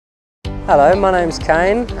Hello, my name's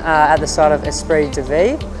Kane at the site of Esprit de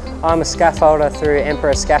Vie. I'm a scaffolder through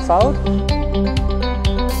Emperor Scaffold.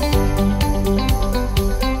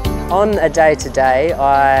 On a day-to-day,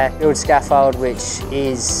 I build scaffold, which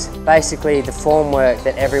is basically the formwork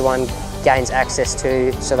that everyone gains access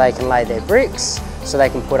to so they can lay their bricks, so they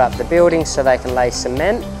can put up the building, so they can lay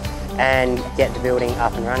cement and get the building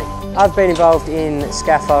up and running. I've been involved in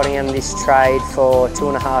scaffolding and this trade for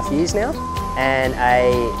 2.5 years now, and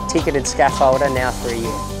a ticketed scaffolder now for a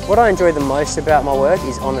year. What I enjoy the most about my work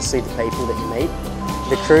is honestly the people that you meet,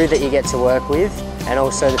 the crew that you get to work with, and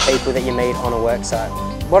also the people that you meet on a work site.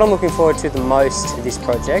 What I'm looking forward to the most to this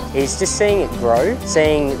project is just seeing it grow,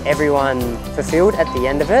 seeing everyone fulfilled at the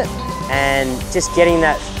end of it, and just getting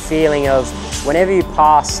that feeling of whenever you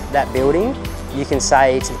pass that building, you can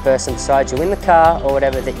say to the person beside you in the car or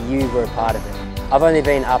whatever that you were a part of it. I've only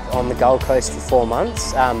been up on the Gold Coast for 4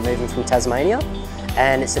 months, moving from Tasmania,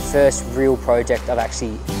 and it's the first real project I've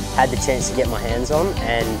actually had the chance to get my hands on,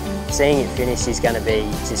 and seeing it finish is going to be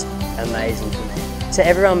just amazing for me. To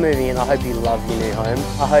everyone moving in, I hope you love your new home.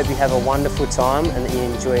 I hope you have a wonderful time and that you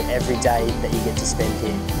enjoy it every day that you get to spend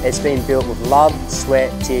here. It's been built with love,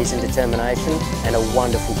 sweat, tears and determination, and a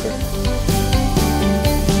wonderful crew.